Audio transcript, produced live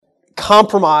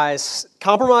Compromise.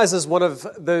 Compromise is one of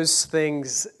those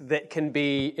things that can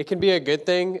be a good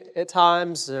thing at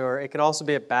times, or it can also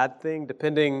be a bad thing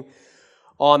depending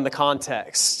on the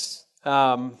context.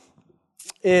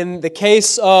 In the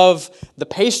case of the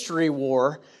pastry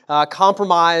war,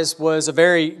 compromise was a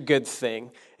very good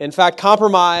thing. In fact,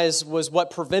 compromise was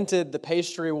what prevented the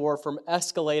pastry war from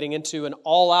escalating into an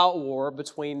all-out war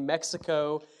between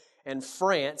Mexico and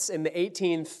France in the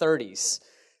 1830s.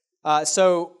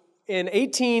 In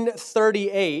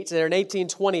 1838 or in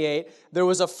 1828, there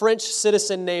was a French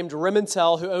citizen named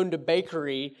Rementel who owned a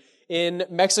bakery in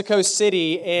Mexico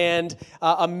City, and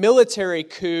a military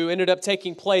coup ended up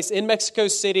taking place in Mexico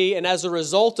City, and as a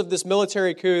result of this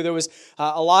military coup, there was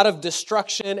a lot of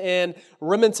destruction, and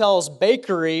Rementel's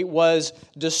bakery was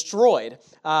destroyed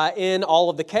in all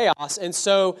of the chaos. And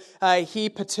so he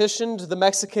petitioned the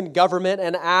Mexican government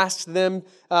and asked them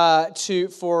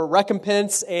for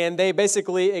recompense, and they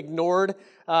basically ignored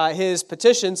his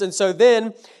petitions. And so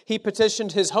then he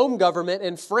petitioned his home government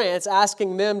in France,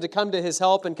 asking them to come to his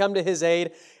help and come to his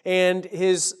aid. And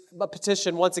his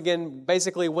petition, once again,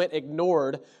 basically went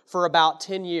ignored for about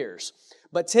 10 years.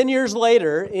 But 10 years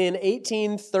later, in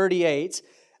 1838,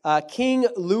 King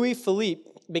Louis Philippe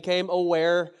became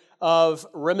aware of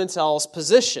Rementel's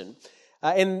position.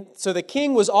 And so the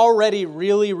king was already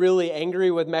really, really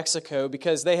angry with Mexico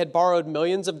because they had borrowed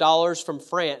millions of dollars from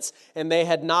France and they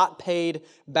had not paid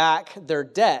back their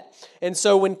debt. And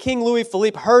so when King Louis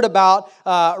Philippe heard about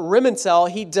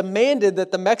Rementel, he demanded that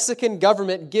the Mexican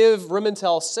government give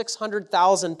Rementel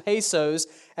 600,000 pesos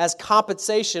as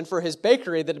compensation for his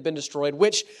bakery that had been destroyed,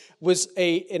 which was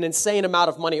an insane amount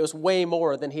of money. It was way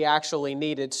more than he actually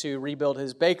needed to rebuild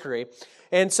his bakery.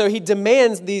 And so he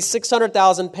demands these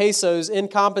 600,000 pesos in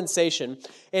compensation.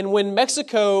 And when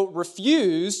Mexico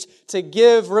refused to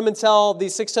give Rementel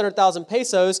these 600,000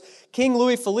 pesos, King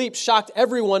Louis Philippe shocked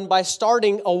everyone by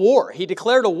starting a war. He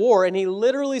declared a war, and he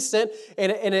literally sent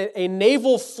a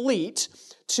naval fleet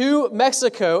to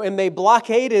Mexico, and they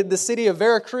blockaded the city of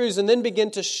Veracruz and then began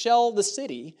to shell the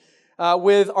city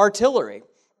with artillery.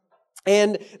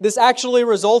 And this actually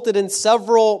resulted in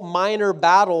several minor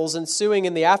battles ensuing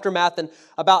in the aftermath, and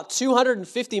about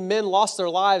 250 men lost their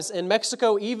lives, and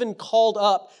Mexico even called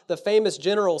up the famous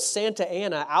general Santa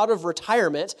Anna out of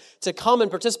retirement to come and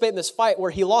participate in this fight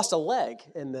where he lost a leg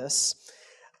in this.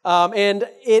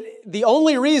 The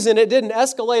only reason it didn't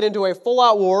escalate into a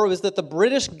full-out war was that the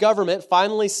British government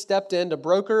finally stepped in to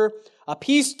broker a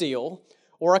peace deal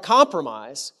or a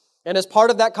compromise. And as part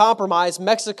of that compromise,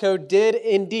 Mexico did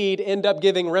indeed end up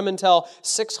giving Rementel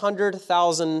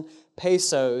 600,000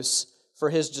 pesos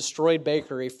for his destroyed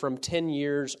bakery from 10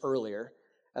 years earlier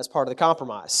as part of the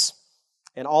compromise.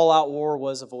 An all-out war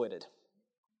was avoided.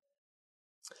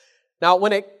 Now,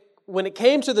 when it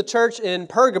came to the church in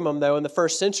Pergamum, though, in the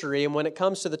first century, and when it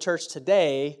comes to the church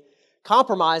today,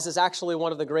 compromise is actually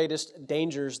one of the greatest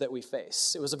dangers that we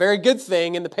face. It was a very good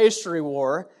thing in the pastry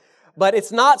war, but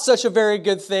it's not such a very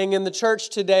good thing in the church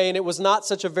today, and it was not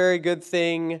such a very good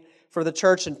thing for the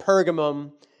church in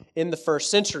Pergamum in the first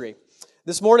century.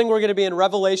 This morning we're going to be in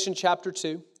Revelation chapter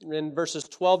 2, in verses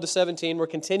 12 to 17. We're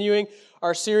continuing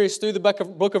our series through the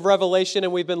book of Revelation,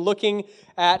 and we've been looking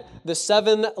at the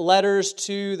 7 letters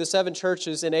to the 7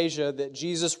 churches in Asia that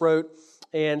Jesus wrote.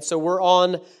 And so we're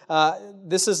on,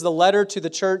 this is the letter to the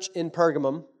church in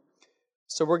Pergamum.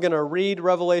 So we're going to read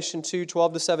Revelation 2,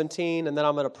 12 to 17, and then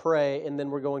I'm going to pray, and then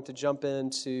we're going to jump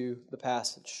into the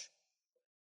passage.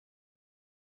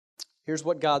 Here's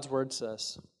what God's word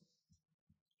says.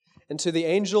 And to the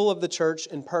angel of the church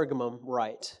in Pergamum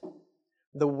write,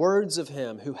 the words of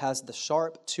him who has the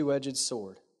sharp two-edged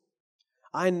sword.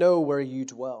 I know where you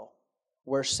dwell,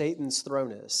 where Satan's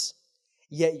throne is.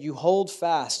 Yet you hold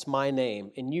fast my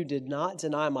name, and you did not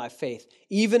deny my faith,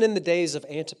 even in the days of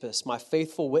Antipas, my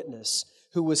faithful witness,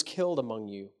 who was killed among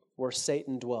you, where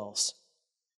Satan dwells.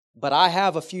 But I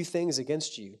have a few things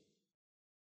against you.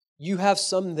 You have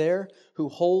some there who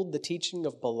hold the teaching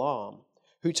of Balaam,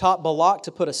 who taught Balak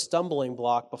to put a stumbling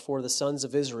block before the sons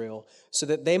of Israel, so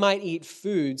that they might eat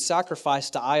food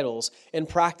sacrificed to idols and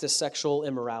practice sexual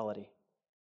immorality.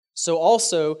 So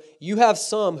also you have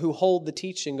some who hold the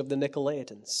teaching of the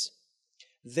Nicolaitans.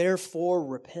 Therefore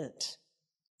repent.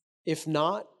 If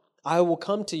not, I will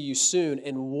come to you soon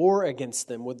and war against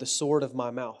them with the sword of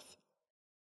my mouth.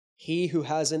 He who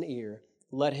has an ear,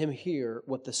 let him hear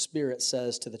what the Spirit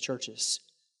says to the churches.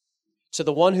 To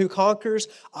the one who conquers,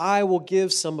 I will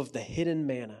give some of the hidden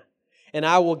manna, and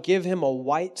I will give him a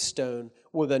white stone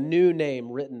with a new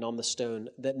name written on the stone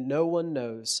that no one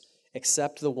knows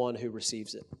except the one who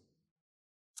receives it.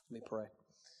 Let me pray.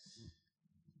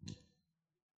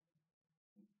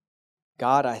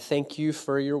 God, I thank you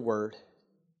for your word.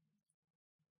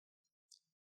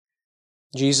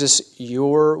 Jesus,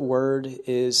 your word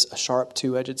is a sharp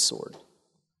two-edged sword.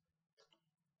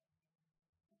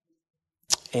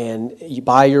 And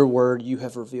by your word, you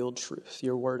have revealed truth.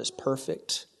 Your word is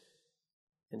perfect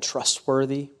and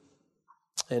trustworthy.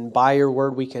 And by your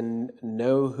word, we can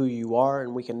know who you are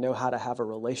and we can know how to have a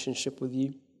relationship with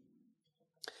you.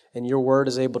 And your word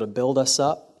is able to build us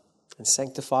up and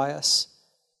sanctify us.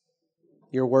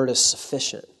 Your word is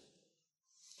sufficient.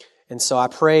 And so I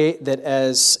pray that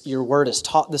as your word is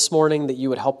taught this morning, that you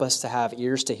would help us to have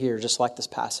ears to hear, just like this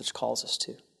passage calls us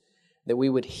to. That we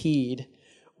would heed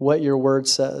what your word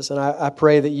says. And I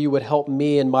pray that you would help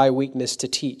me in my weakness to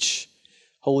teach.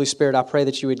 Holy Spirit, I pray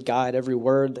that you would guide every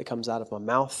word that comes out of my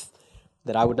mouth,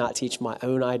 that I would not teach my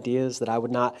own ideas, that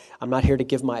I'm not here to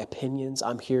give my opinions.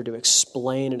 I'm here to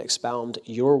explain and expound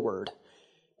your word,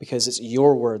 because it's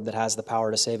your word that has the power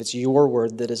to save. It's your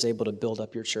word that is able to build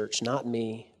up your church, not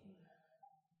me.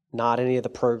 Not any of the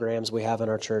programs we have in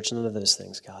our church, none of those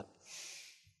things, God.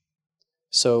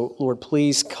 So, Lord,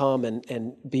 please come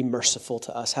and be merciful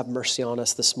to us. Have mercy on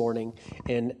us this morning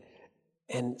and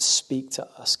speak to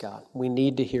us, God. We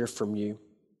need to hear from you.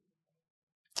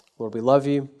 Lord, we love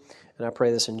you, and I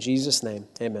pray this in Jesus' name.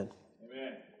 Amen.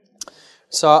 Amen.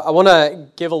 So I want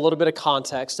to give a little bit of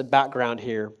context and background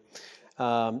here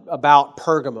about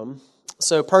Pergamum.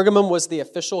 So Pergamum was the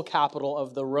official capital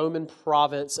of the Roman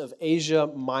province of Asia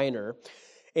Minor,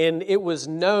 and it was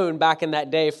known back in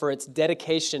that day for its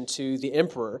dedication to the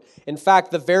emperor. In fact,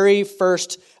 the very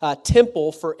first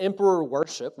temple for emperor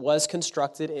worship was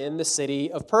constructed in the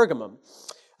city of Pergamum.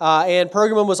 And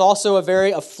Pergamum was also a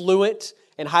very affluent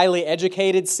and highly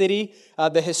educated city.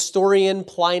 The historian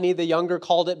Pliny the Younger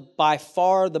called it by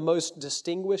far the most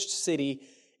distinguished city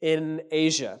in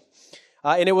Asia.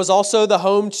 And it was also the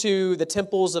home to the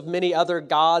temples of many other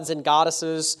gods and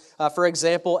goddesses. For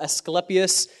example,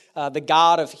 Asclepius, the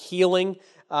god of healing.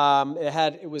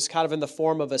 It was kind of in the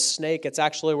form of a snake. It's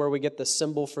actually where we get the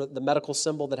symbol for the medical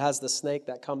symbol that has the snake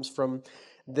that comes from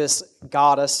this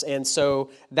goddess. And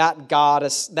so that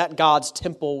god's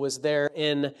temple was there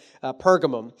in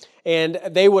Pergamum. And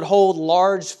they would hold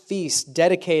large feasts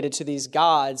dedicated to these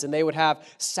gods, and they would have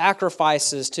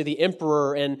sacrifices to the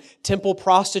emperor, and temple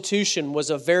prostitution was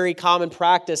a very common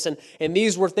practice. And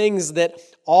these were things that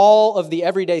all of the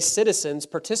everyday citizens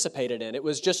participated in. It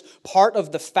was just part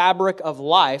of the fabric of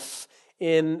life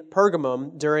in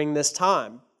Pergamum during this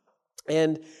time.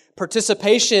 And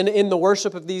participation in the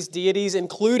worship of these deities,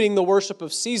 including the worship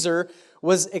of Caesar,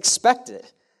 was expected.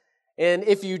 And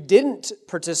if you didn't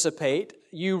participate,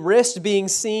 you risked being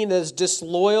seen as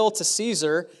disloyal to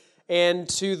Caesar and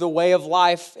to the way of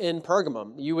life in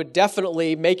Pergamum. You would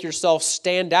definitely make yourself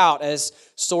stand out as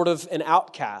sort of an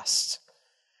outcast.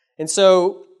 And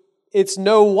so it's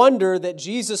no wonder that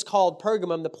Jesus called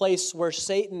Pergamum the place where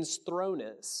Satan's throne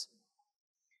is.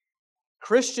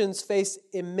 Christians face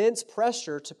immense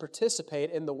pressure to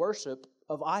participate in the worship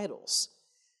of idols.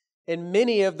 And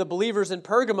many of the believers in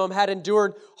Pergamum had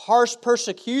endured harsh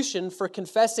persecution for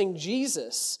confessing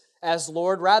Jesus as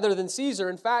Lord rather than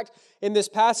Caesar. In fact, in this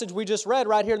passage we just read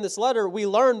right here in this letter, we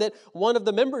learn that one of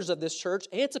the members of this church,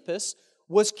 Antipas,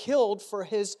 was killed for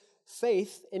his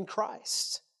faith in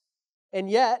Christ. And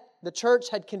yet, the church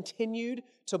had continued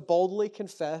to boldly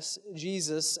confess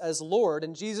Jesus as Lord,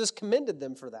 and Jesus commended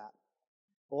them for that.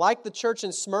 Like the church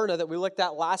in Smyrna that we looked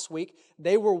at last week,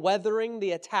 they were weathering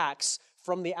the attacks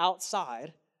from the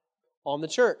outside on the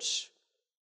church.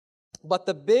 But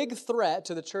the big threat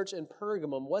to the church in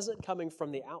Pergamum wasn't coming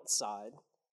from the outside.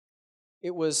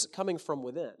 It was coming from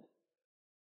within.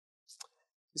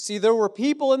 You see, there were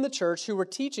people in the church who were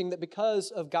teaching that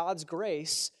because of God's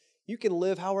grace, you can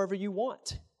live however you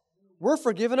want. We're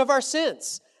forgiven of our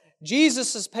sins.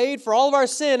 Jesus has paid for all of our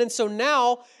sin, and so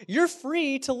now you're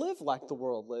free to live like the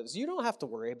world lives. You don't have to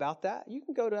worry about that. You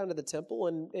can go down to the temple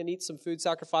and eat some food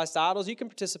sacrificed to idols. You can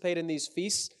participate in these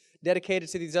feasts dedicated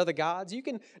to these other gods. You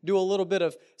can do a little bit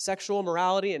of sexual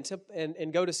immorality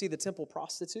and go to see the temple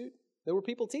prostitute. There were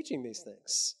people teaching these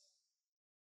things.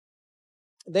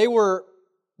 There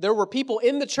were people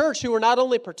in the church who were not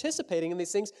only participating in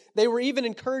these things, they were even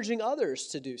encouraging others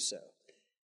to do so.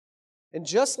 And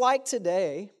just like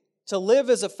today, to live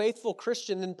as a faithful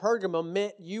Christian in Pergamum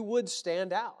meant you would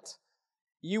stand out.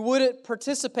 You wouldn't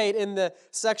participate in the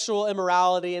sexual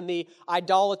immorality and the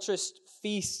idolatrous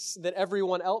feasts that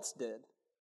everyone else did.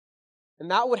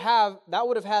 And that would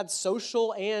have had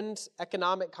social and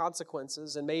economic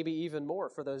consequences, and maybe even more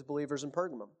for those believers in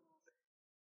Pergamum.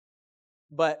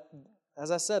 But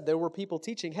as I said, there were people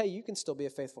teaching, hey, you can still be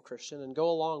a faithful Christian and go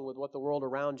along with what the world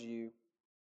around you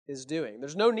is doing.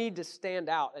 There's no need to stand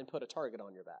out and put a target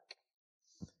on your back.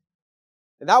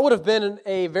 And that would have been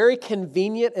a very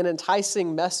convenient and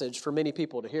enticing message for many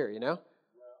people to hear, you know?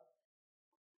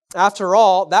 After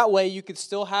all, that way you could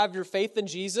still have your faith in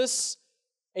Jesus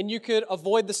and you could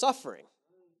avoid the suffering.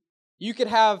 You could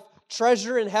have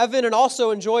treasure in heaven and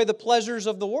also enjoy the pleasures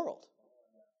of the world.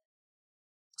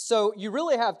 So you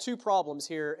really have two problems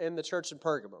here in the church in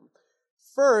Pergamum.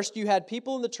 First, you had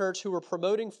people in the church who were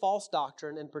promoting false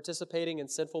doctrine and participating in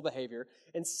sinful behavior.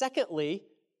 And secondly,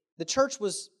 the church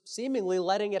was seemingly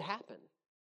letting it happen.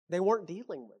 They weren't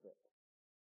dealing with it.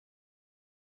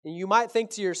 And you might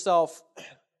think to yourself,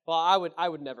 well, I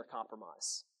would never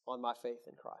compromise on my faith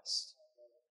in Christ.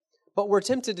 But we're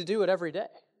tempted to do it every day.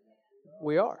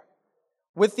 We are.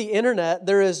 With the internet,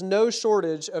 there is no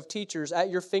shortage of teachers at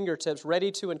your fingertips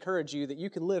ready to encourage you that you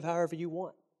can live however you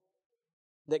want.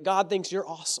 That God thinks you're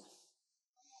awesome.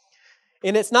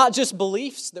 And it's not just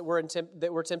beliefs that we're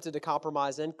tempted to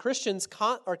compromise in. Christians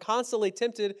are constantly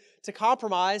tempted to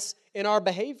compromise in our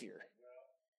behavior.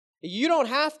 You don't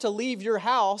have to leave your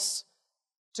house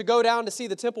to go down to see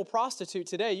the temple prostitute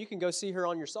today. You can go see her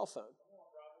on your cell phone.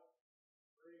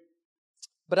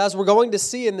 But as we're going to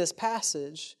see in this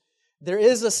passage, there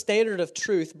is a standard of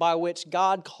truth by which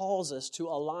God calls us to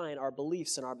align our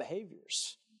beliefs and our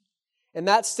behaviors. And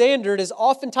that standard is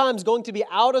oftentimes going to be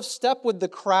out of step with the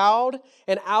crowd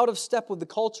and out of step with the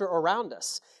culture around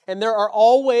us. And there are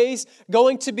always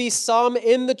going to be some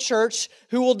in the church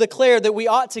who will declare that we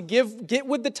ought to get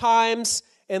with the times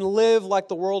and live like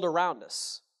the world around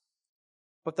us.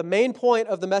 But the main point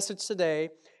of the message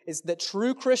today is that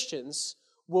true Christians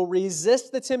will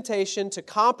resist the temptation to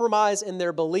compromise in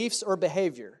their beliefs or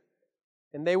behavior,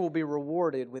 and they will be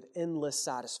rewarded with endless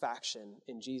satisfaction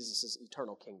in Jesus'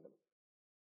 eternal kingdom.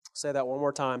 Say that one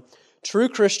more time. True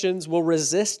Christians will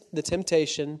resist the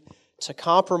temptation to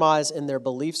compromise in their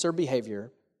beliefs or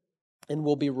behavior and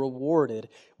will be rewarded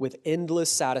with endless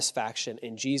satisfaction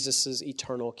in Jesus'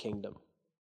 eternal kingdom.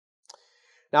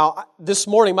 Now, this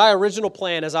morning, my original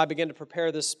plan as I began to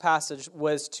prepare this passage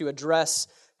was to address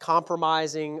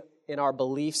compromising in our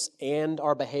beliefs and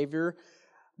our behavior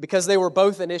because they were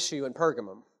both an issue in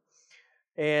Pergamum.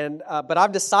 But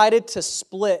I've decided to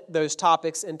split those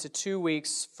topics into 2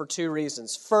 weeks for two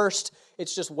reasons. First,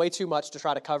 it's just way too much to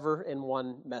try to cover in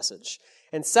one message.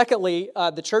 And secondly,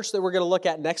 the church that we're going to look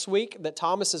at next week, that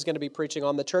Thomas is going to be preaching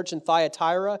on, the church in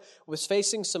Thyatira, was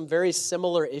facing some very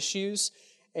similar issues.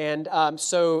 And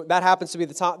so that happens to be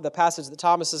the passage that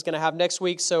Thomas is going to have next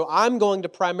week. So I'm going to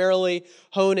primarily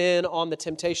hone in on the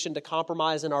temptation to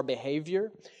compromise in our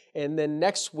behavior. And then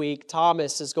next week,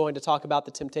 Thomas is going to talk about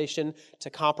the temptation to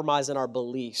compromise in our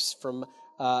beliefs from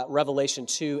Revelation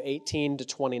 2:18 to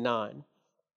 29.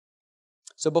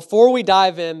 So before we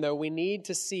dive in, though, we need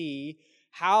to see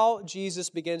how Jesus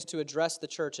begins to address the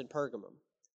church in Pergamum.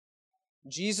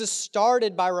 Jesus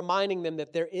started by reminding them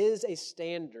that there is a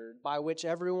standard by which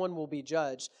everyone will be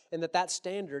judged, and that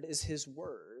standard is His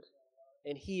Word,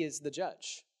 and He is the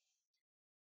judge.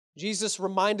 Jesus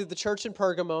reminded the church in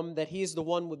Pergamum that He is the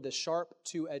one with the sharp,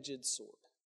 two-edged sword.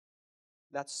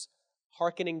 That's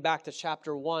hearkening back to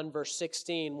chapter 1, verse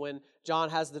 16, when John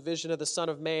has the vision of the Son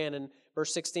of Man, and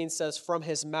verse 16 says, "From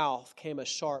His mouth came a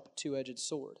sharp, two-edged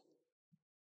sword."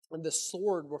 And the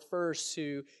sword refers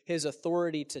to His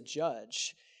authority to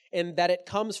judge. And that it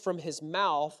comes from His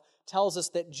mouth tells us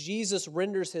that Jesus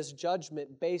renders His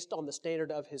judgment based on the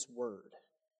standard of His Word.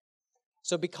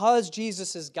 So because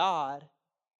Jesus is God,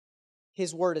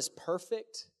 His Word is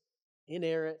perfect,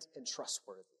 inerrant, and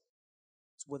trustworthy.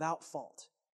 It's without fault.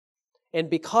 And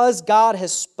because God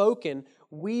has spoken,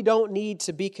 we don't need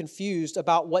to be confused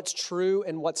about what's true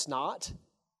and what's not,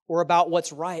 or about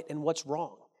what's right and what's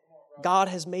wrong. God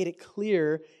has made it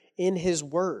clear in His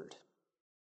Word.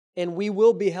 And we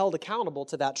will be held accountable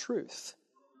to that truth.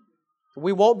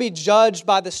 We won't be judged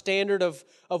by the standard of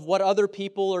what other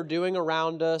people are doing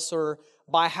around us or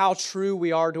by how true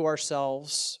we are to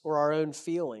ourselves or our own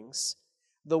feelings.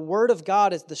 The Word of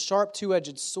God is the sharp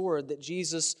two-edged sword that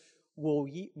Jesus will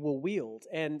wield.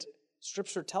 And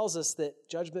Scripture tells us that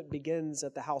judgment begins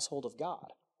at the household of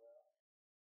God.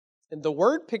 And the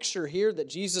word picture here that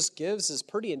Jesus gives is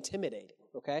pretty intimidating,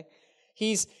 okay?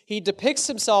 He depicts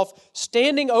Himself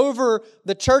standing over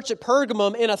the church at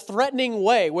Pergamum in a threatening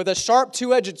way with a sharp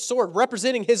two-edged sword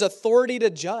representing His authority to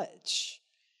judge,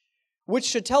 which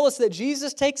should tell us that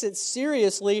Jesus takes it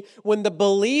seriously when the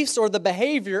beliefs or the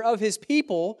behavior of His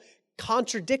people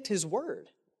contradict His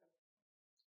word.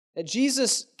 That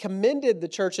Jesus commended the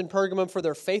church in Pergamum for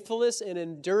their faithfulness and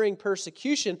enduring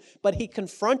persecution, but He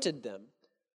confronted them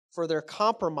for their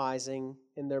compromising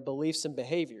in their beliefs and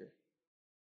behavior.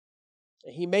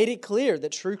 He made it clear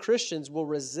that true Christians will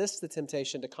resist the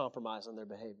temptation to compromise on their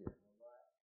behavior.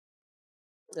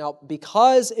 Now,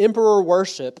 because emperor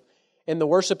worship and the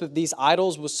worship of these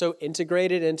idols was so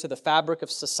integrated into the fabric of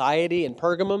society in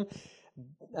Pergamum,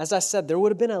 as I said, there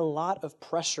would have been a lot of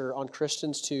pressure on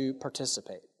Christians to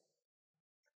participate.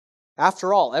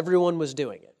 After all, everyone was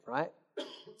doing it, right?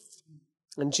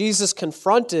 And Jesus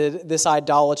confronted this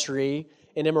idolatry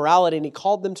and immorality, and He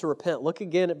called them to repent. Look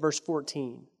again at verse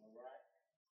 14.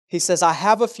 He says, I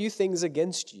have a few things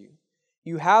against you.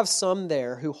 You have some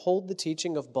there who hold the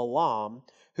teaching of Balaam,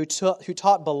 who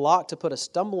taught Balak to put a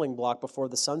stumbling block before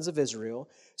the sons of Israel,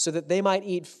 so that they might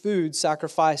eat food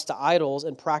sacrificed to idols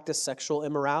and practice sexual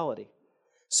immorality.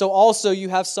 So also you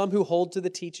have some who hold to the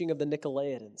teaching of the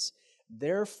Nicolaitans.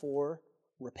 Therefore,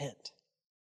 repent.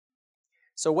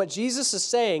 So what Jesus is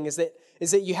saying is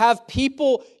that you have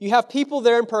people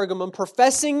there in Pergamum,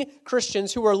 professing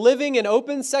Christians who are living in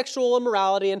open sexual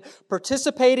immorality and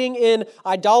participating in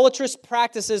idolatrous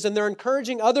practices, and they're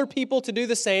encouraging other people to do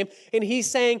the same. And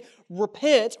He's saying,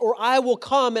 repent, or I will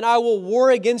come and I will war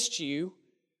against you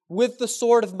with the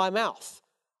sword of my mouth.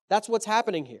 That's what's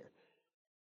happening here.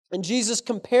 And Jesus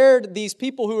compared these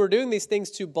people who are doing these things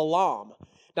to Balaam.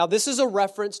 Now, this is a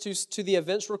reference to the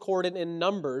events recorded in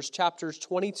Numbers chapters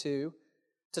 22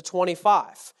 to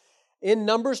 25. In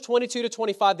Numbers 22 to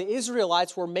 25, the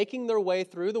Israelites were making their way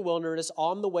through the wilderness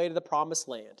on the way to the promised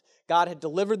land. God had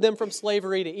delivered them from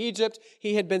slavery to Egypt.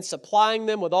 He had been supplying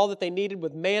them with all that they needed,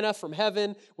 with manna from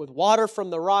heaven, with water from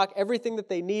the rock, everything that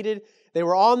they needed. They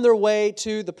were on their way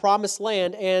to the promised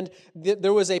land, and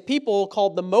there was a people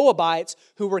called the Moabites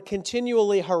who were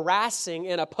continually harassing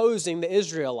and opposing the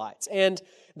Israelites. And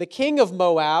the king of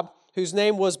Moab, whose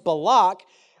name was Balak,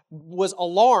 was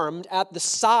alarmed at the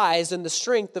size and the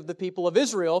strength of the people of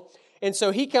Israel. And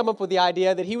so he came up with the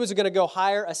idea that he was going to go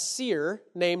hire a seer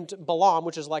named Balaam,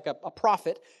 which is like a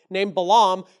prophet, named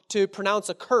Balaam, to pronounce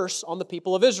a curse on the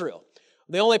people of Israel.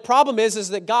 The only problem is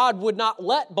that God would not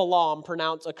let Balaam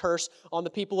pronounce a curse on the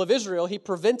people of Israel. He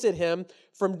prevented him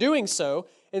from doing so.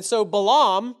 And so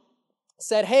Balaam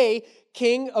said, hey,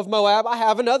 king of Moab, I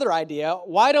have another idea.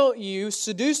 Why don't you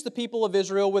seduce the people of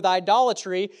Israel with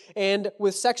idolatry and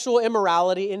with sexual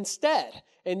immorality instead?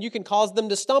 And you can cause them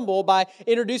to stumble by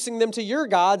introducing them to your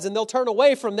gods, and they'll turn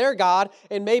away from their God,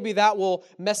 and maybe that will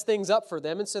mess things up for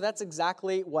them. And so that's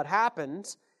exactly what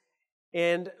happened.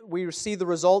 And we see the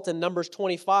result in Numbers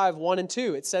 25, 1 and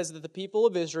 2. It says that the people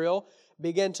of Israel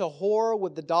began to whore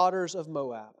with the daughters of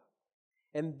Moab.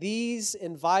 And these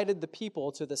invited the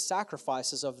people to the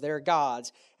sacrifices of their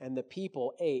gods, and the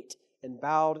people ate and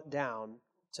bowed down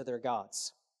to their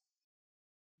gods.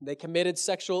 They committed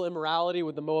sexual immorality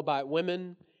with the Moabite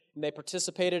women, and they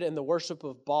participated in the worship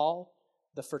of Baal,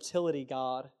 the fertility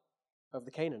god of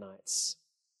the Canaanites.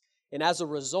 And as a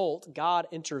result, God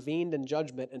intervened in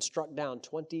judgment and struck down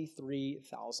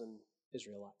 23,000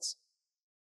 Israelites.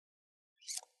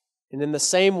 And in the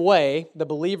same way, the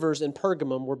believers in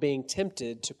Pergamum were being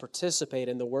tempted to participate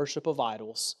in the worship of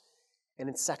idols and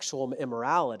in sexual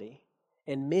immorality,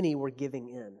 and many were giving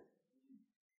in.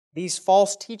 These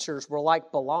false teachers were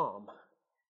like Balaam,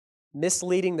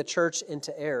 misleading the church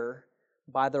into error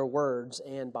by their words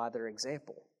and by their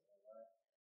example.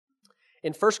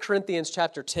 In 1 Corinthians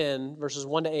chapter 10, verses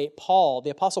 1 to 8,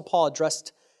 the Apostle Paul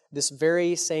addressed this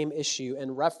very same issue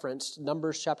and referenced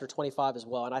Numbers chapter 25 as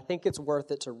well. And I think it's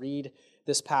worth it to read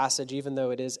this passage, even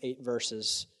though it is 8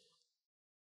 verses.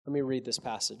 Let me read this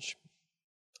passage.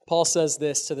 Paul says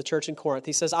this to the church in Corinth.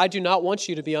 He says, I do not want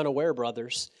you to be unaware,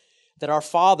 brothers, that our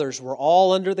fathers were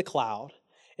all under the cloud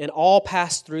and all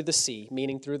passed through the sea,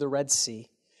 meaning through the Red Sea,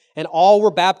 and all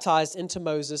were baptized into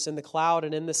Moses in the cloud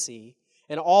and in the sea,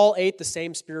 and all ate the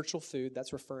same spiritual food,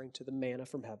 that's referring to the manna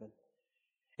from heaven,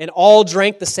 and all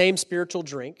drank the same spiritual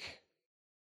drink,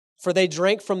 for they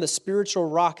drank from the spiritual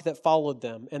rock that followed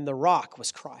them, and the rock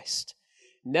was Christ.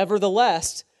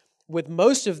 Nevertheless, with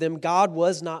most of them God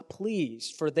was not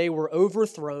pleased, for they were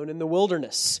overthrown in the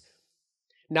wilderness.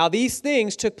 Now these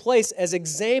things took place as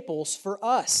examples for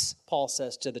us, Paul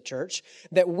says to the church,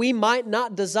 that we might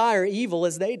not desire evil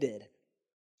as they did.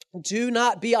 Do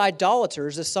not be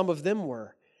idolaters as some of them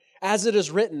were. As it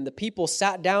is written, the people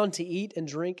sat down to eat and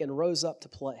drink and rose up to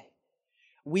play.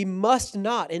 We must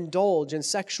not indulge in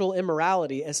sexual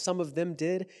immorality as some of them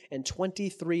did, and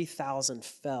 23,000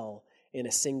 fell in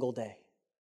a single day.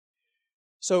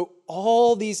 So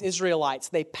all these Israelites,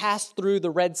 they passed through the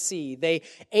Red Sea. They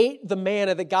ate the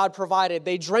manna that God provided.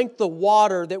 They drank the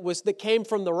water that came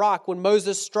from the rock when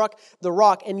Moses struck the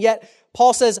rock. And yet,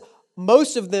 Paul says,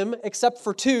 most of them, except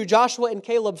for 2, Joshua and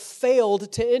Caleb,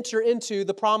 failed to enter into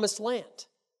the promised land.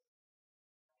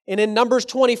 And in Numbers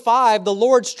 25, the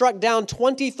Lord struck down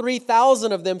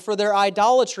 23,000 of them for their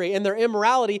idolatry and their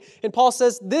immorality. And Paul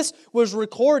says this was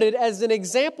recorded as an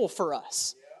example for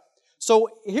us. So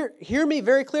hear me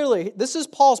very clearly. This is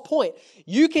Paul's point.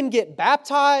 You can get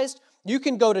baptized, you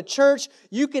can go to church,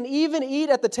 you can even eat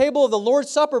at the table of the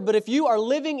Lord's Supper, but if you are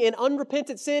living in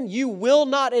unrepentant sin, you will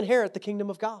not inherit the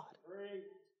kingdom of God.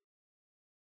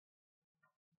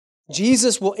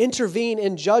 Jesus will intervene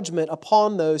in judgment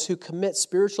upon those who commit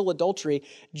spiritual adultery,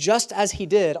 just as He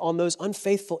did on those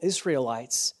unfaithful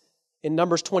Israelites in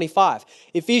Numbers 25.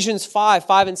 Ephesians 5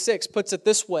 and 6 puts it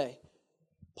this way.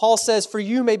 Paul says, "For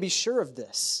you may be sure of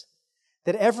this,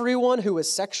 that everyone who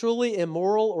is sexually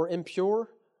immoral or impure,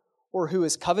 or who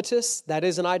is covetous, that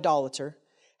is an idolater,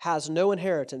 has no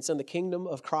inheritance in the kingdom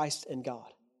of Christ and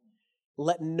God.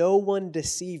 Let no one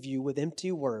deceive you with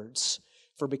empty words,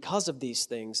 for because of these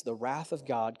things, the wrath of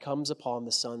God comes upon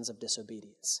the sons of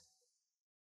disobedience."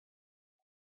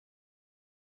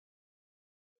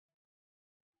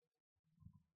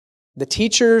 The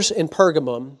teachers in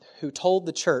Pergamum who told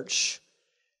the church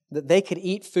that they could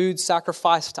eat food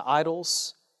sacrificed to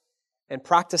idols and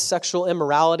practice sexual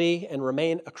immorality and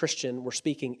remain a Christian were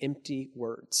speaking empty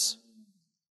words.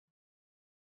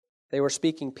 They were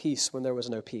speaking peace when there was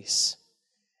no peace.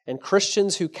 And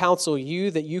Christians who counsel you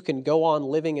that you can go on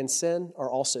living in sin are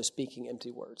also speaking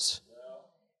empty words.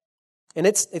 And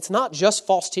it's not just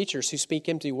false teachers who speak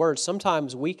empty words.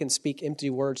 Sometimes we can speak empty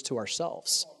words to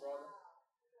ourselves.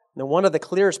 Now, one of the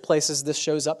clearest places this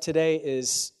shows up today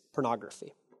is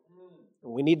pornography.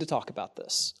 And we need to talk about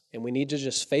this. And we need to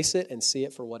just face it and see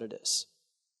it for what it is.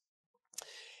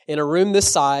 In a room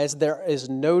this size, there is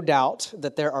no doubt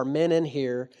that there are men in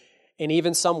here and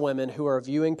even some women who are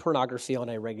viewing pornography on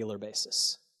a regular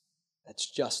basis. That's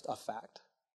just a fact.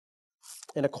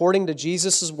 And according to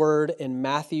Jesus' word in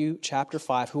Matthew chapter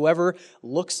 5, whoever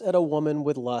looks at a woman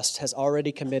with lust has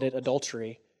already committed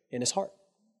adultery in his heart.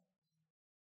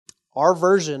 Our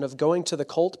version of going to the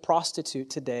cult prostitute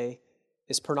today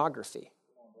is pornography.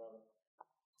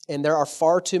 And there are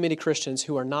far too many Christians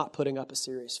who are not putting up a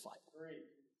serious fight.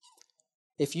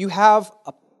 If you have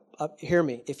hear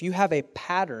me, if you have a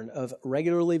pattern of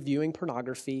regularly viewing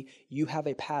pornography, you have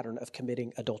a pattern of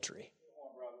committing adultery.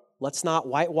 Let's not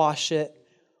whitewash it.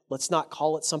 Let's not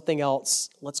call it something else.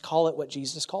 Let's call it what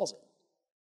Jesus calls it.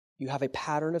 You have a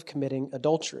pattern of committing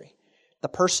adultery. The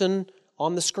person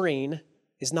on the screen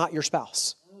is not your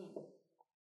spouse.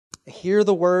 Hear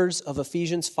the words of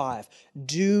Ephesians 5.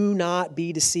 Do not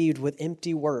be deceived with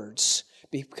empty words,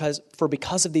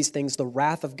 because of these things, the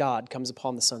wrath of God comes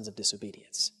upon the sons of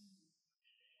disobedience.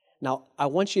 Now, I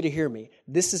want you to hear me.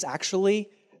 This is actually,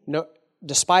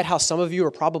 despite how some of you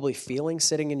are probably feeling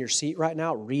sitting in your seat right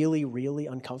now, really, really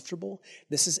uncomfortable,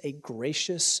 this is a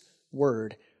gracious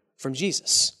word from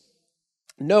Jesus.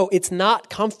 No, it's not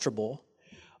comfortable.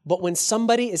 But when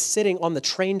somebody is sitting on the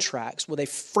train tracks with a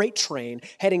freight train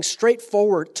heading straight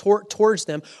forward towards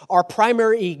them, our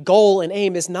primary goal and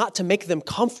aim is not to make them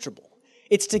comfortable.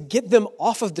 It's to get them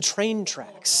off of the train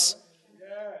tracks.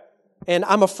 And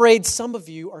I'm afraid some of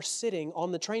you are sitting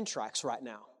on the train tracks right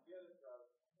now.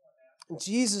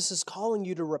 Jesus is calling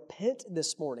you to repent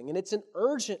this morning, and it's an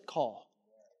urgent call.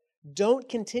 Don't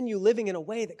continue living in a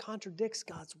way that contradicts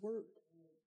God's word.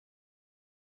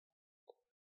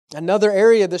 Another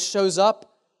area this shows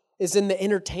up is in the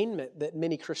entertainment that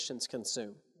many Christians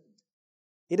consume.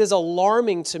 It is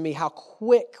alarming to me how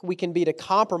quick we can be to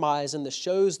compromise in the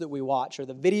shows that we watch, or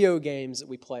the video games that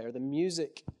we play, or the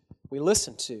music we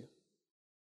listen to.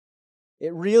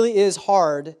 It really is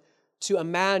hard to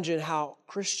imagine how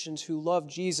Christians who love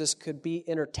Jesus could be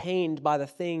entertained by the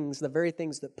very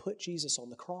things that put Jesus on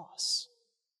the cross.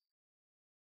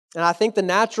 And I think the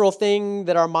natural thing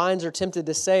that our minds are tempted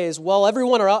to say is, well,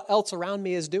 everyone else around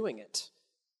me is doing it.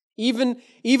 Even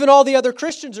all the other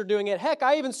Christians are doing it. Heck,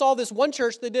 I even saw this one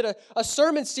church that did a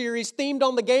sermon series themed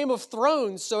on the Game of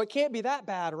Thrones, so it can't be that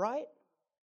bad, right?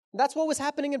 That's what was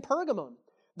happening in Pergamum.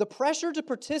 The pressure to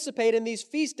participate in these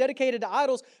feasts dedicated to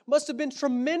idols must have been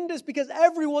tremendous because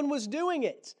everyone was doing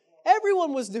it.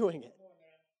 Everyone was doing it.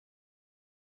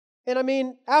 And I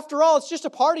mean, after all, it's just a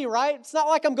party, right? It's not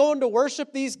like I'm going to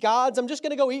worship these gods. I'm just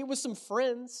going to go eat with some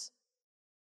friends.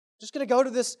 Just going to go to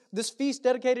this feast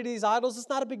dedicated to these idols. It's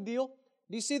not a big deal.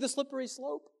 Do you see the slippery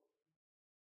slope?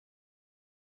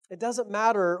 It doesn't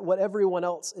matter what everyone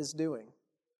else is doing.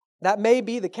 That may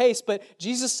be the case, but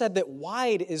Jesus said that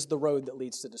wide is the road that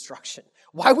leads to destruction.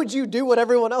 Why would you do what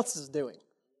everyone else is doing?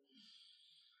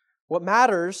 What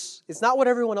matters is not what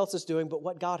everyone else is doing, but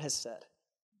what God has said.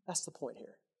 That's the point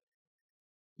here.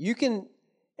 You can,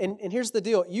 And here's the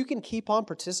deal. You can keep on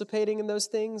participating in those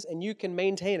things and you can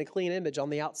maintain a clean image on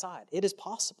the outside. It is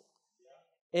possible.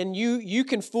 And you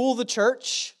can fool the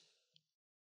church,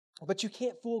 but you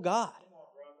can't fool God.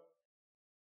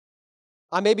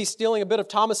 I may be stealing a bit of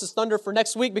Thomas's thunder for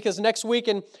next week, because next week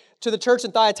to the church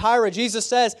in Thyatira, Jesus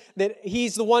says that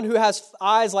He's the one who has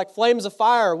eyes like flames of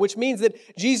fire, which means that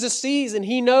Jesus sees and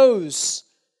He knows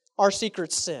our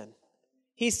secret sin.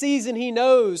 He sees and He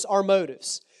knows our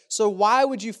motives. So why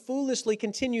would you foolishly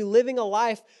continue living a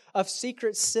life of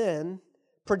secret sin,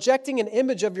 projecting an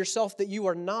image of yourself that you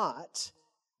are not,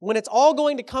 when it's all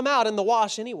going to come out in the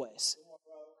wash anyways?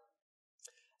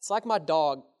 It's like my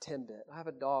dog, Timbit. I have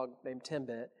a dog named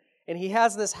Timbit, and he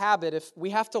has this habit. If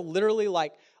we have to literally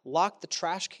lock the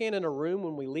trash can in a room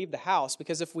when we leave the house,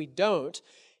 because if we don't,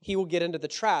 he will get into the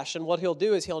trash. And what he'll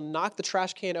do is he'll knock the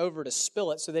trash can over to spill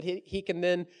it so that he can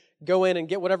then go in and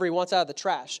get whatever he wants out of the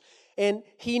trash. And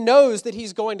he knows that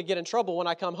he's going to get in trouble when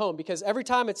I come home, because every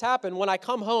time it's happened, when I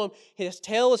come home, his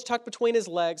tail is tucked between his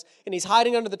legs and he's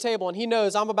hiding under the table, and he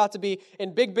knows I'm about to be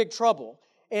in big, big trouble.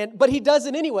 But he does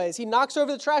it anyways. He knocks over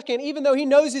the trash can, even though he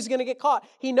knows he's going to get caught.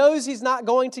 He knows he's not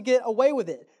going to get away with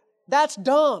it. That's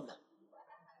dumb.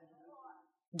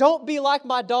 Don't be like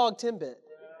my dog, Timbit.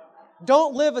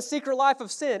 Don't live a secret life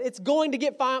of sin. It's going to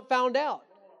get found out.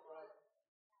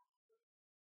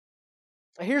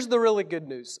 Here's the really good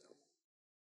news.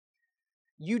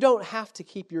 You don't have to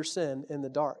keep your sin in the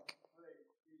dark.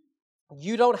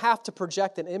 You don't have to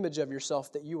project an image of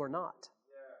yourself that you are not.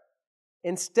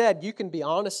 Instead, you can be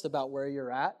honest about where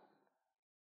you're at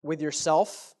with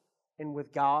yourself and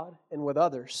with God and with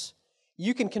others.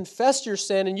 You can confess your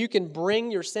sin and you can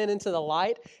bring your sin into the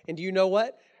light. And do you know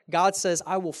what? God says,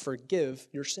 I will forgive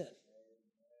your sin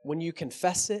when you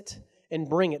confess it and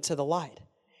bring it to the light.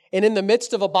 And in the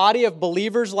midst of a body of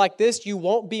believers like this, you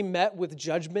won't be met with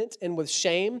judgment and with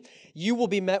shame. You will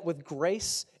be met with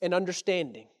grace and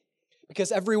understanding.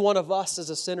 Because every one of us is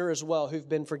a sinner as well, who've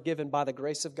been forgiven by the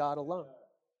grace of God alone.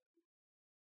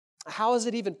 How is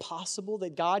it even possible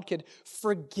that God could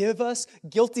forgive us,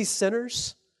 guilty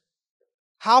sinners?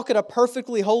 How could a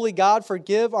perfectly holy God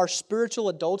forgive our spiritual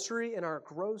adultery and our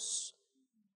gross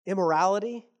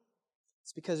immorality?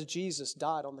 It's because Jesus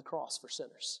died on the cross for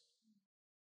sinners.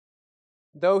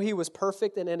 Though He was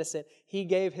perfect and innocent, He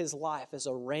gave His life as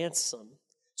a ransom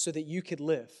so that you could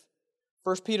live.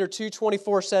 1 Peter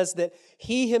 2:24 says that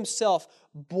He Himself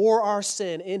bore our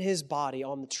sin in His body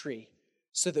on the tree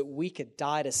so that we could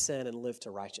die to sin and live to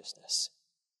righteousness.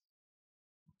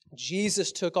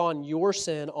 Jesus took on your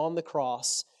sin on the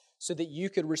cross so that you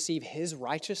could receive His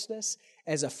righteousness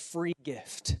as a free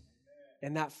gift.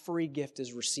 And that free gift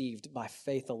is received by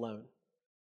faith alone.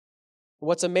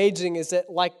 What's amazing is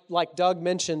that, like Doug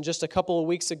mentioned just a couple of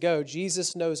weeks ago,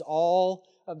 Jesus knows all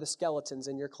of the skeletons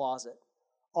in your closet.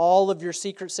 All of your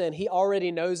secret sin. He already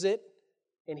knows it,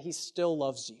 and He still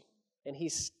loves you, and He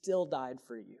still died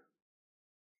for you.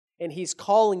 And He's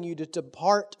calling you to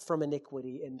depart from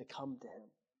iniquity and to come to Him.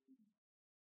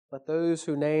 Let those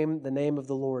who name the name of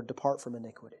the Lord depart from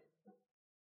iniquity.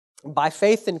 By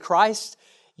faith in Christ,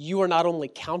 you are not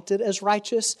only counted as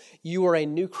righteous, you are a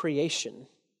new creation.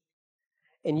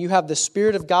 And you have the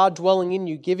Spirit of God dwelling in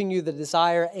you, giving you the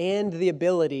desire and the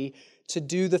ability to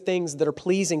do the things that are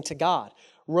pleasing to God.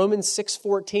 Romans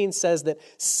 6:14 says that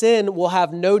sin will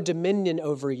have no dominion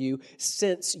over you,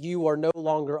 since you are no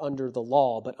longer under the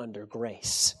law, but under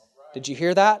grace. Did you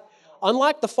hear that?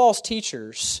 Unlike the false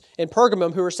teachers in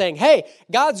Pergamum who are saying, hey,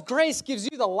 God's grace gives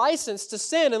you the license to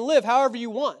sin and live however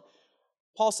you want.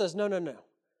 Paul says, no.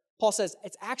 Paul says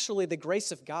it's actually the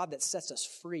grace of God that sets us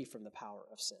free from the power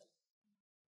of sin.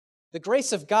 The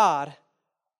grace of God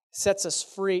sets us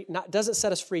free, doesn't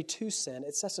set us free to sin,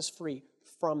 it sets us free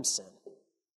from sin.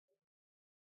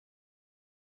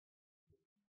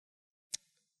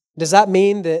 Does that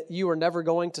mean that you are never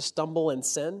going to stumble in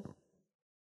sin?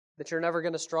 That you're never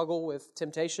going to struggle with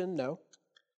temptation? No.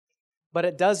 But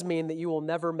it does mean that you will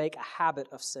never make a habit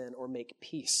of sin or make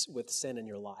peace with sin in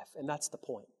your life. And that's the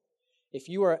point. If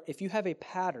you have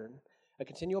a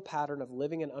continual pattern of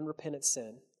living in unrepentant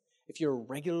sin, if you're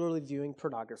regularly viewing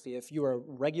pornography, if you are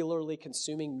regularly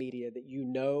consuming media that you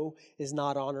know is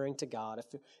not honoring to God,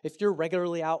 if you're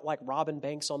regularly out like robbing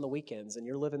banks on the weekends and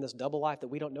you're living this double life that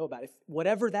we don't know about, if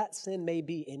whatever that sin may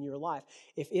be in your life,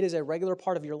 if it is a regular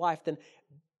part of your life, then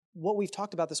what we've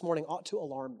talked about this morning ought to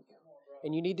alarm you.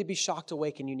 And you need to be shocked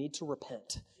awake and you need to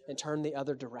repent and turn the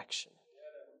other direction.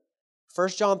 1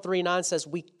 John 3:9 says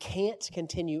we can't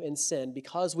continue in sin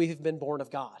because we have been born of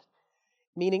God.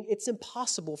 Meaning it's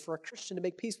impossible for a Christian to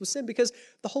make peace with sin because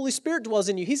the Holy Spirit dwells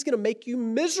in you. He's going to make you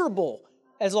miserable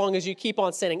as long as you keep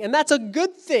on sinning. And that's a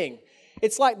good thing.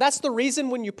 It's like, that's the reason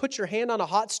when you put your hand on a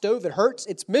hot stove, it hurts.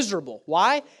 It's miserable.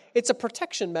 Why? It's a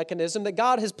protection mechanism that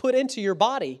God has put into your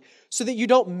body so that you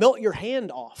don't melt your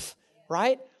hand off,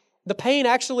 right? The pain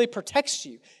actually protects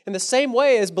you. In the same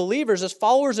way as believers, as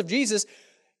followers of Jesus,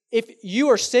 if you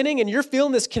are sinning and you're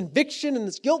feeling this conviction and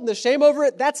this guilt and this shame over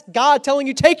it, that's God telling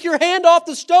you, take your hand off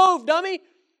the stove, dummy.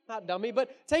 Not dummy,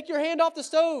 but take your hand off the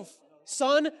stove.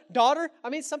 Son, daughter. I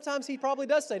mean, sometimes he probably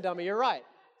does say dummy. You're right.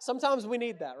 Sometimes we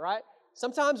need that, right?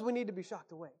 Sometimes we need to be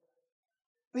shocked away.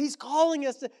 But he's calling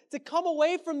us to come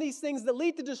away from these things that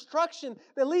lead to destruction,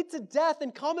 that lead to death,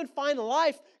 and come and find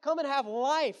life. Come and have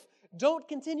life. Don't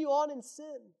continue on in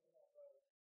sin.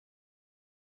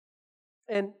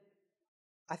 And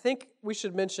I think we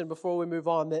should mention before we move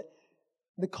on that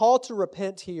the call to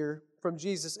repent here from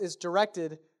Jesus is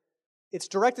directed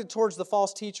towards the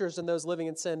false teachers and those living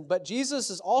in sin, but Jesus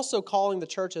is also calling the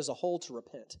church as a whole to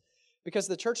repent because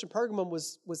the church in Pergamum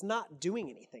was not doing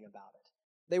anything about it.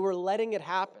 They were letting it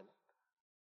happen.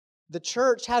 The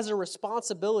church has a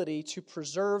responsibility to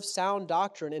preserve sound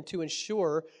doctrine and to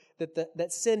ensure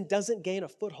that sin doesn't gain a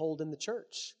foothold in the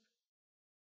church.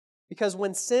 Because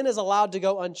when sin is allowed to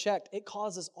go unchecked, it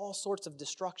causes all sorts of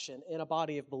destruction in a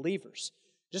body of believers.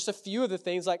 Just a few of the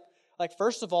things, like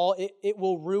first of all, it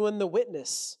will ruin the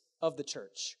witness of the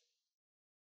church.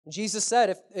 Jesus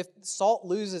said, if salt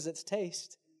loses its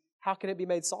taste, how can it be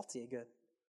made salty again?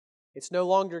 It's no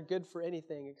longer good for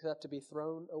anything except to be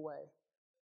thrown away.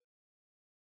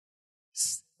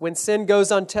 When sin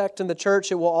goes unchecked in the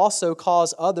church, it will also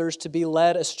cause others to be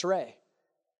led astray.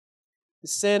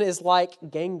 Sin is like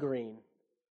gangrene.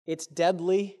 It's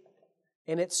deadly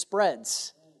and it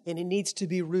spreads and it needs to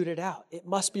be rooted out. It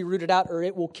must be rooted out or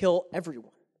it will kill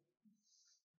everyone.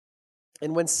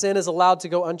 And when sin is allowed to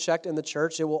go unchecked in the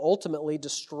church, it will ultimately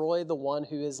destroy the one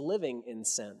who is living in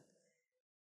sin.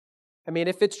 I mean,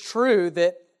 if it's true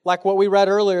that, like what we read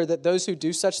earlier, that those who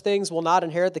do such things will not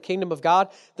inherit the kingdom of God,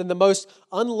 then the most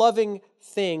unloving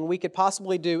thing we could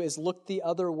possibly do is look the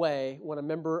other way when a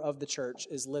member of the church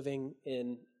is living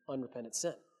in unrepentant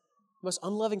sin. The most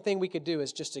unloving thing we could do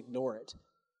is just ignore it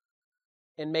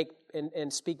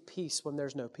and speak peace when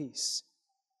there's no peace.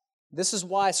 This is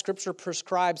why Scripture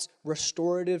prescribes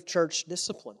restorative church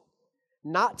discipline,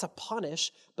 not to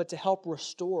punish, but to help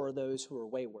restore those who are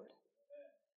wayward.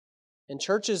 And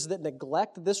churches that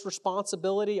neglect this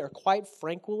responsibility are quite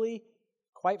frankly,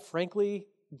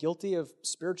 guilty of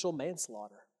spiritual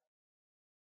manslaughter,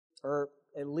 or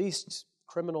at least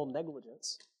criminal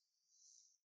negligence.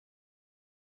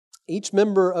 Each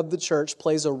member of the church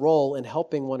plays a role in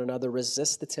helping one another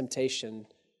resist the temptation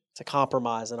to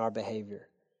compromise in our behavior.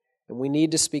 And we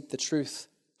need to speak the truth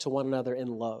to one another in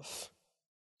love.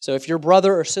 So if your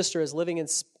brother or sister is living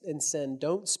in sin,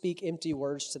 don't speak empty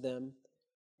words to them,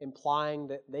 implying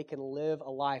that they can live a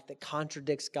life that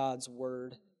contradicts God's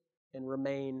word and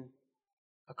remain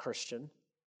a Christian.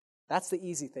 That's the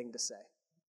easy thing to say.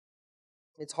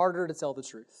 It's harder to tell the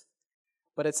truth,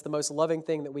 but it's the most loving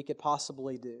thing that we could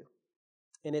possibly do.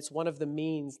 And it's one of the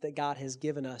means that God has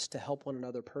given us to help one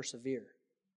another persevere.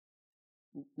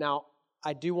 Now,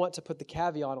 I do want to put the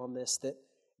caveat on this, that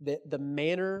the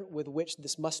manner with which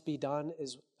this must be done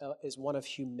is one of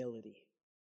humility.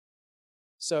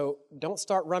 So don't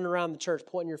start running around the church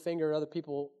pointing your finger at other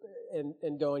people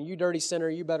and going, you dirty sinner,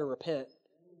 you better repent.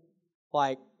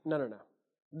 Like, no.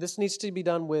 This needs to be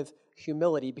done with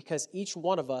humility because each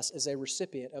one of us is a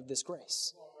recipient of this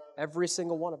grace. Every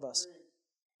single one of us.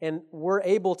 And we're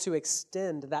able to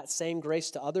extend that same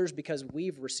grace to others because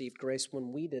we've received grace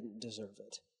when we didn't deserve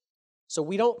it. So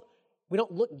we don't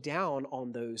look down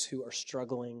on those who are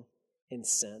struggling in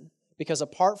sin. Because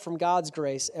apart from God's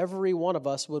grace, every one of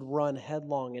us would run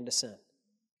headlong into sin.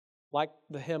 Like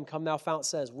the hymn, Come Thou Fount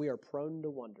says, we are prone to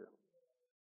wander.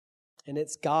 And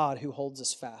it's God who holds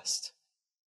us fast.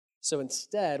 So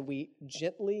instead, we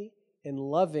gently and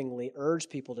lovingly urge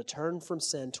people to turn from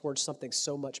sin towards something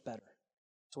so much better,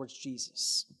 towards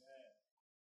Jesus.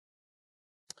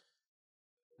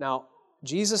 Now,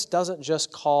 Jesus doesn't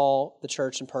just call the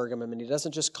church in Pergamum, and he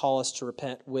doesn't just call us to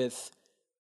repent with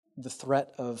the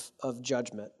threat of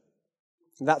judgment.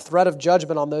 And that threat of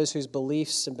judgment on those whose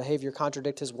beliefs and behavior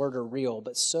contradict his word are real,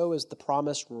 but so is the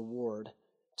promised reward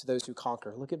to those who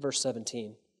conquer. Look at verse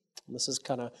 17. And this is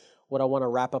kind of what I want to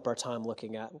wrap up our time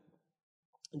looking at.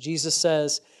 Jesus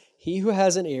says, he who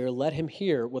has an ear, let him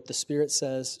hear what the Spirit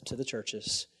says to the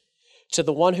churches. To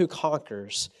the one who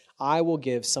conquers, I will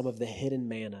give some of the hidden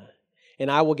manna, and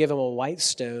I will give him a white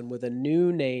stone with a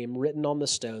new name written on the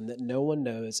stone that no one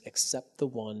knows except the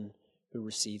one who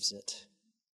receives it.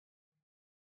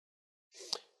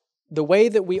 the way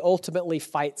that we ultimately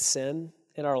fight sin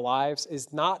in our lives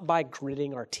is not by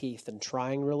gritting our teeth and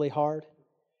trying really hard.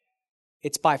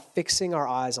 It's by fixing our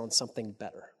eyes on something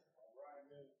better.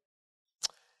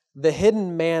 The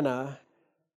hidden manna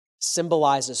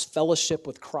symbolizes fellowship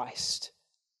with Christ,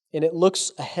 and it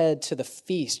looks ahead to the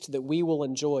feast that we will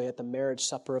enjoy at the marriage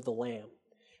supper of the Lamb,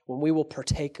 when we will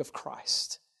partake of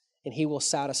Christ, and He will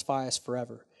satisfy us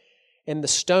forever. And the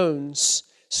stones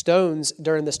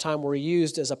during this time were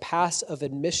used as a pass of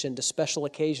admission to special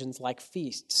occasions like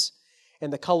feasts,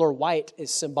 and the color white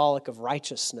is symbolic of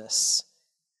righteousness.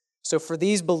 So for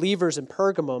these believers in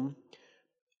Pergamum,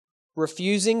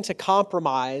 refusing to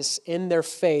compromise in their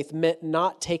faith meant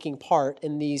not taking part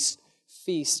in these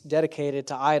feasts dedicated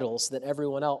to idols that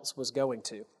everyone else was going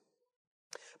to.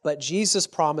 But Jesus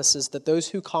promises that those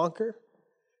who conquer,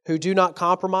 who do not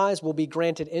compromise, will be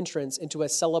granted entrance into a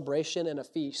celebration and a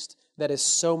feast that is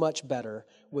so much better,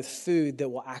 with food that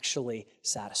will actually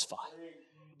satisfy.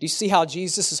 Do you see how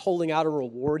Jesus is holding out a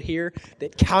reward here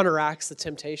that counteracts the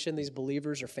temptation these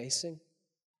believers are facing?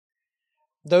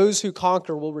 Those who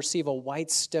conquer will receive a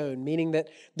white stone, meaning that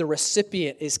the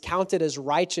recipient is counted as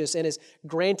righteous and is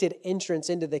granted entrance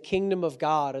into the kingdom of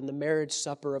God and the marriage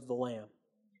supper of the Lamb.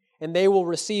 And they will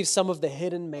receive some of the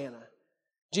hidden manna.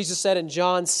 Jesus said in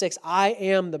John 6, "I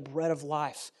am the bread of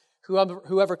life.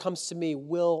 Whoever comes to me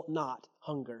will not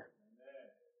hunger."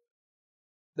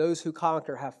 Those who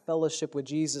conquer have fellowship with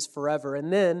Jesus forever.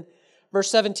 And then verse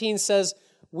 17 says,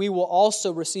 we will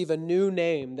also receive a new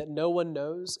name that no one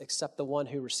knows except the one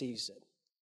who receives it.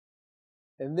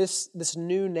 And this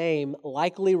new name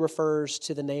likely refers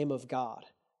to the name of God.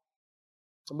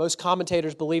 Most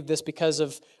commentators believe this because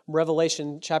of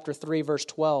Revelation chapter 3, verse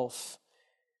 12,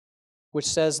 which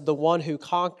says, "The one who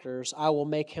conquers, I will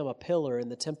make him a pillar in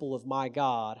the temple of my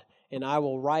God, and I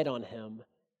will write on him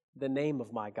the name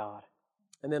of my God."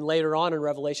 And then later on in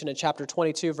Revelation, in chapter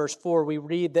 22, verse 4, we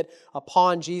read that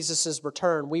upon Jesus'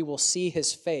 return, we will see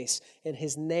His face, and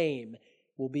His name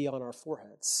will be on our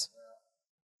foreheads.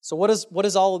 So what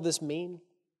does all of this mean?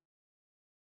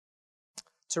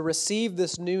 To receive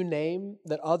this new name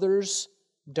that others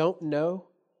don't know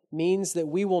means that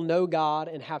we will know God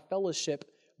and have fellowship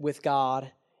with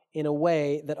God in a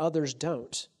way that others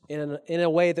don't, in a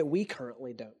way that we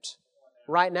currently don't.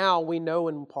 Right now, we know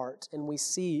in part and we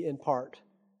see in part.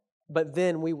 But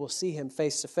then we will see Him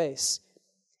face to face.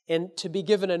 And to be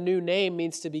given a new name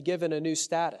means to be given a new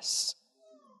status.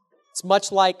 It's much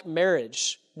like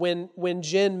marriage. When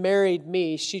Jen married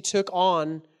me, she took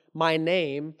on my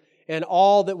name, and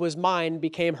all that was mine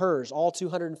became hers, all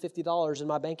 $250 in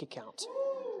my bank account.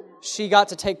 She got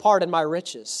to take part in my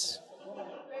riches.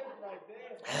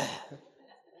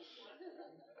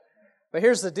 But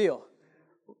here's the deal.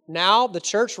 Now, the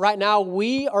church, right now,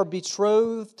 we are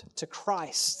betrothed to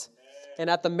Christ. And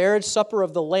at the marriage supper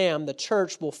of the Lamb, the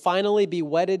church will finally be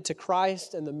wedded to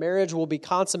Christ and the marriage will be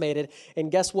consummated. And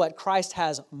guess what? Christ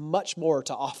has much more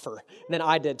to offer than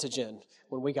I did to Jen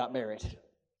when we got married.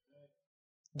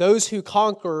 Those who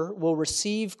conquer will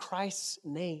receive Christ's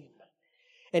name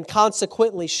and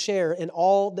consequently share in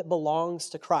all that belongs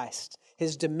to Christ,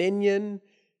 His dominion,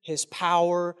 His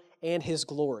power, and His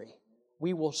glory.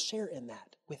 We will share in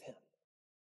that with Him.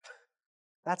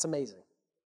 That's amazing.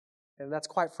 And that's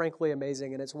quite frankly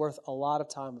amazing, and it's worth a lot of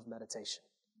time of meditation.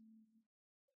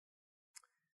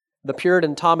 The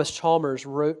Puritan Thomas Chalmers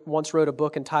once wrote a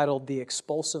book entitled The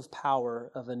Expulsive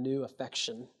Power of a New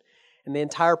Affection. And the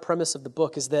entire premise of the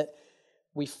book is that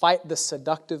we fight the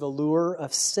seductive allure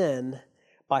of sin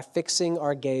by fixing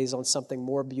our gaze on something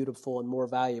more beautiful and more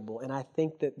valuable. And I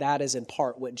think that is in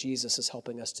part what Jesus is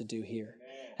helping us to do here,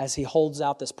 as He holds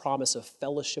out this promise of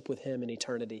fellowship with Him in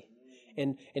eternity.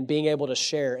 And being able to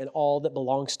share in all that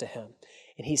belongs to Him.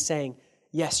 And He's saying,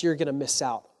 yes, you're going to miss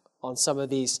out on some of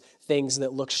these things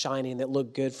that look shiny and that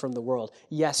look good from the world.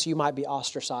 Yes, you might be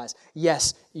ostracized.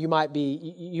 Yes, you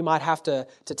might have to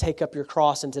take up your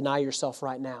cross and deny yourself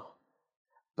right now.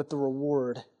 But the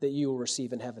reward that you will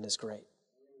receive in heaven is great,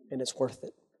 and it's worth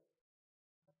it.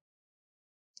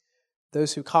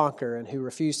 Those who conquer and who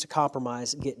refuse to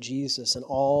compromise get Jesus and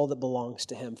all that belongs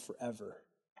to Him forever.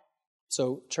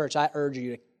 So, church, I urge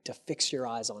you to fix your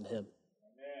eyes on Him.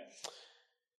 Amen.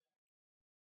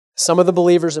 Some of the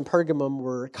believers in Pergamum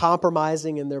were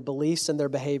compromising in their beliefs and their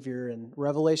behavior, and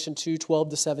Revelation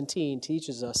 2:12-17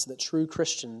 teaches us that true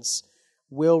Christians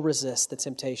will resist the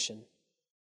temptation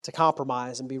to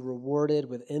compromise and be rewarded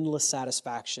with endless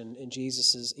satisfaction in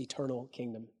Jesus' eternal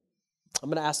kingdom. I'm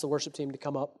going to ask the worship team to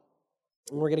come up,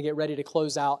 and we're going to get ready to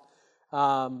close out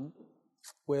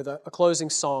with a closing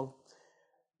song.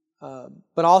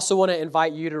 But I also want to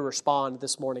invite you to respond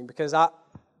this morning, because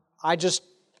I just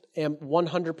am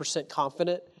 100%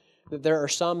 confident that there are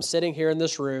some sitting here in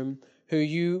this room who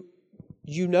you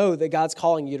know that God's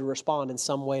calling you to respond in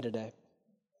some way today.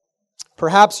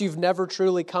 Perhaps you've never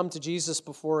truly come to Jesus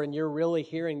before and you're really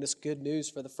hearing this good news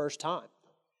for the first time.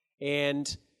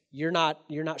 And you're not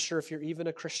sure if you're even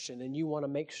a Christian, and you want to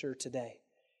make sure today,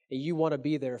 and you want to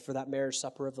be there for that marriage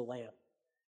supper of the Lamb.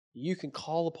 You can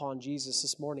call upon Jesus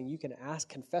this morning. You can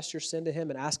confess your sin to Him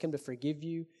and ask Him to forgive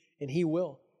you, and He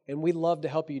will. And we'd love to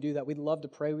help you do that. We'd love to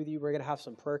pray with you. We're going to have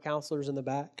some prayer counselors in the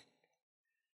back.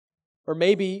 Or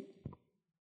maybe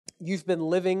you've been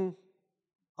living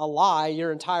a lie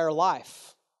your entire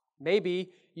life.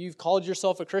 Maybe you've called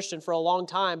yourself a Christian for a long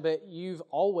time, but you've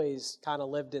always kind of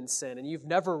lived in sin, and you've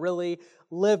never really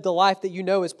lived a life that you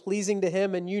know is pleasing to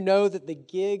Him, and you know that the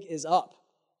gig is up.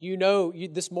 You know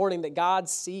this morning that God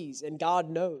sees and God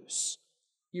knows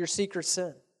your secret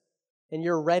sin, and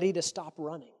you're ready to stop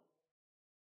running.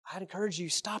 I'd encourage you,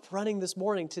 stop running this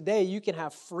morning. Today you can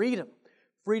have freedom.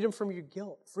 Freedom from your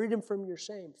guilt. Freedom from your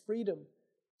shame. Freedom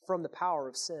from the power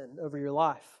of sin over your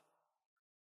life.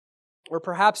 Or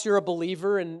perhaps you're a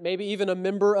believer and maybe even a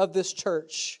member of this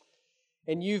church,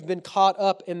 and you've been caught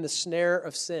up in the snare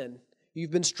of sin.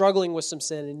 You've been struggling with some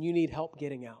sin and you need help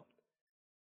getting out.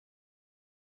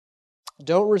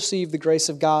 Don't receive the grace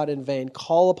of God in vain.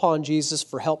 Call upon Jesus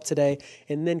for help today,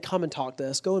 and then come and talk to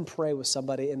us. Go and pray with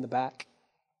somebody in the back.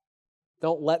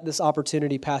 Don't let this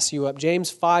opportunity pass you up. James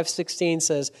 5:16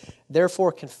 says,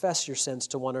 "Therefore confess your sins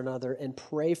to one another and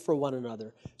pray for one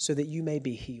another so that you may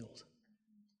be healed."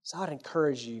 So I'd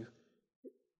encourage you,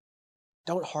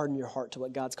 don't harden your heart to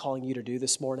what God's calling you to do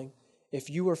this morning. If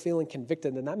you are feeling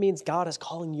convicted, then that means God is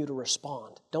calling you to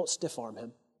respond. Don't stiff-arm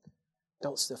Him.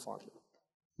 Don't stiff-arm Him.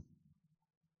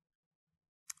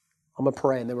 I'm going to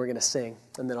pray, and then we're going to sing,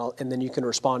 and then you can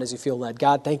respond as you feel led.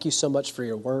 God, thank you so much for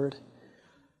your word.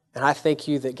 And I thank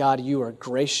you that, God, you are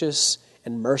gracious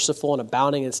and merciful and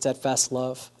abounding in steadfast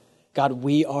love. God,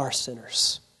 we are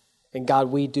sinners. And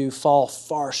God, we do fall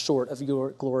far short of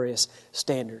your glorious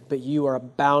standard. But you are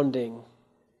abounding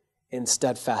in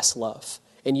steadfast love.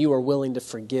 And you are willing to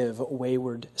forgive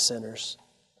wayward sinners.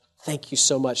 Thank you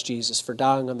so much, Jesus, for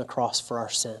dying on the cross for our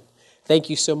sin. Thank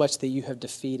you so much that you have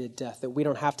defeated death, that we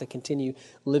don't have to continue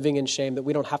living in shame, that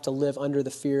we don't have to live under the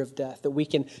fear of death, that we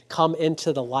can come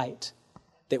into the light,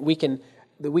 that we can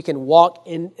walk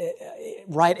in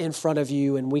right in front of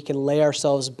you, and we can lay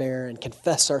ourselves bare and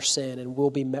confess our sin, and we'll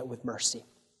be met with mercy.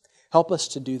 Help us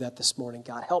to do that this morning,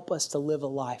 God. Help us to live a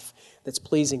life that's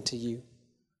pleasing to you.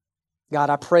 God,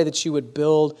 I pray that you would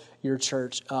build your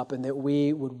church up, and that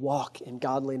we would walk in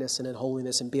godliness and in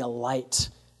holiness and be a light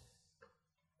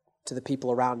to the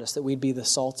people around us, that we'd be the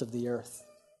salt of the earth.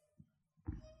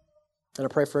 And I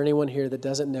pray for anyone here that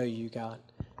doesn't know you, God,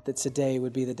 that today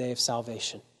would be the day of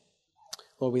salvation.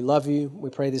 Lord, we love you. We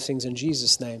pray these things in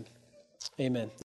Jesus' name. Amen.